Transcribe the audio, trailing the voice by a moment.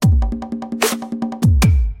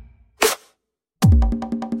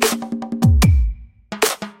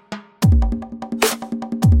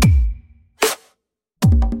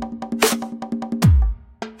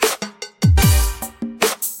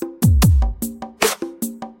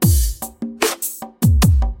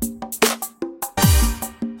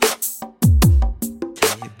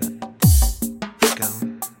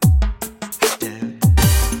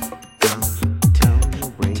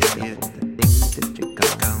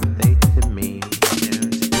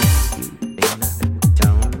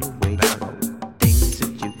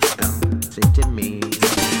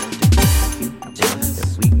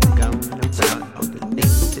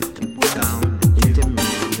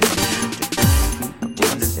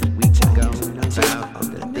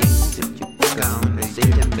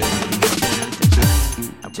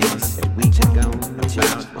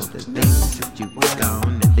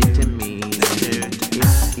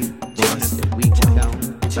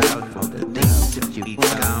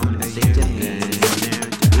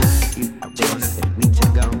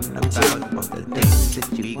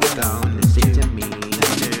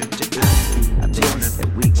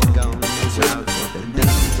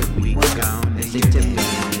we gonna say to me?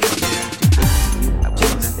 I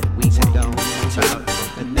wanna that we go about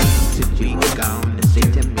the things that we gonna say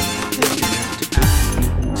to me. I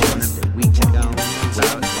wanna that we go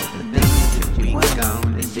about the things that we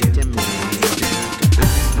gonna say to me.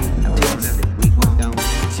 I wanna that we go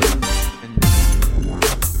to.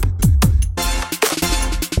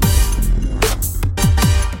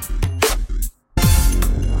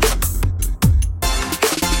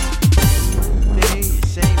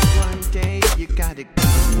 You gotta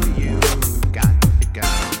go, you got to go.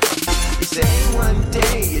 You say one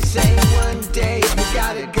day, you say one day, you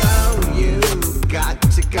gotta go, you got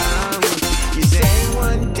to go. You say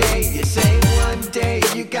one day, you say one day,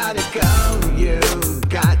 you gotta go, you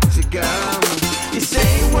got to go. You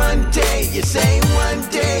say one day, you say one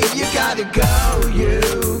day, you gotta go,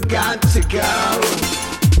 you got to go.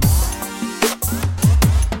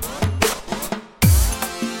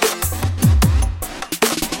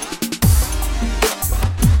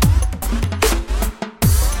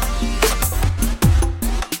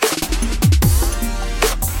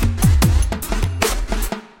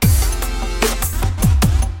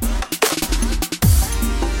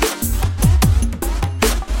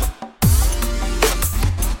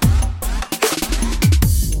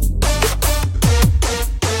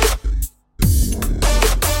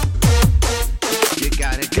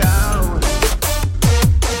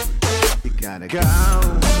 Gotta go.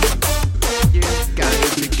 You gotta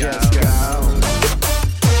just go.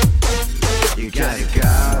 You gotta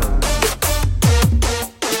go.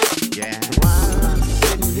 Yeah. While I'm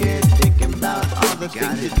sitting here thinking about all the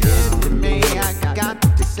things you did to me, I got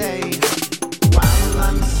to say. While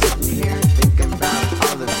I'm sitting here thinking about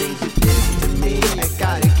all the things you did to me, I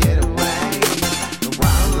gotta get away.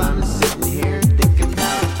 While I'm sitting here thinking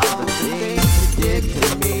about all the things you did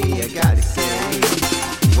to me, I gotta say.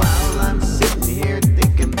 While I'm sitting here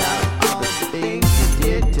thinking about all the things you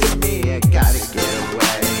did to me, I gotta get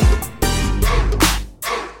away.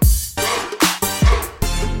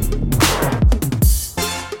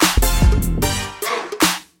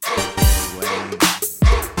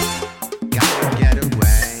 Gotta get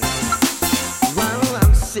away. While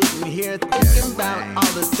I'm sitting here thinking about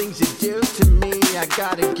all the things you do to me, I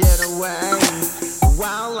gotta get away.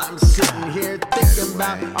 While I'm sitting here thinking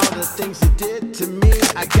about all the things you did to me,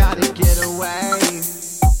 I gotta get away.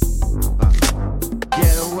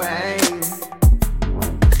 Get away.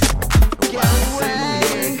 Get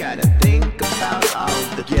away. Gotta think about all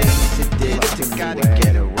the things you did to me. Gotta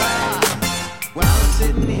get away. While I'm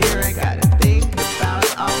sitting here, I gotta think about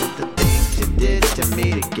all the things you did to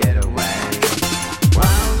me to get away.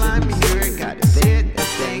 While I'm here, I gotta sit and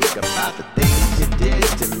think about the things you did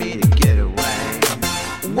to me to get away.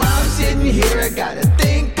 While I'm sitting here, I gotta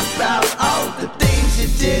think about all the things you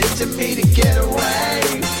did to me to get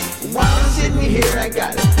away. While I'm sitting here, I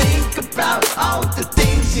gotta think about all the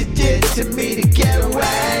things you did to me to get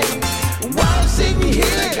away. While I'm sitting here,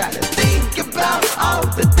 I gotta think about all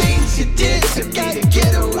the things you did to me to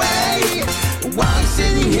get away. While I'm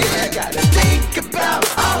sitting here, I gotta think about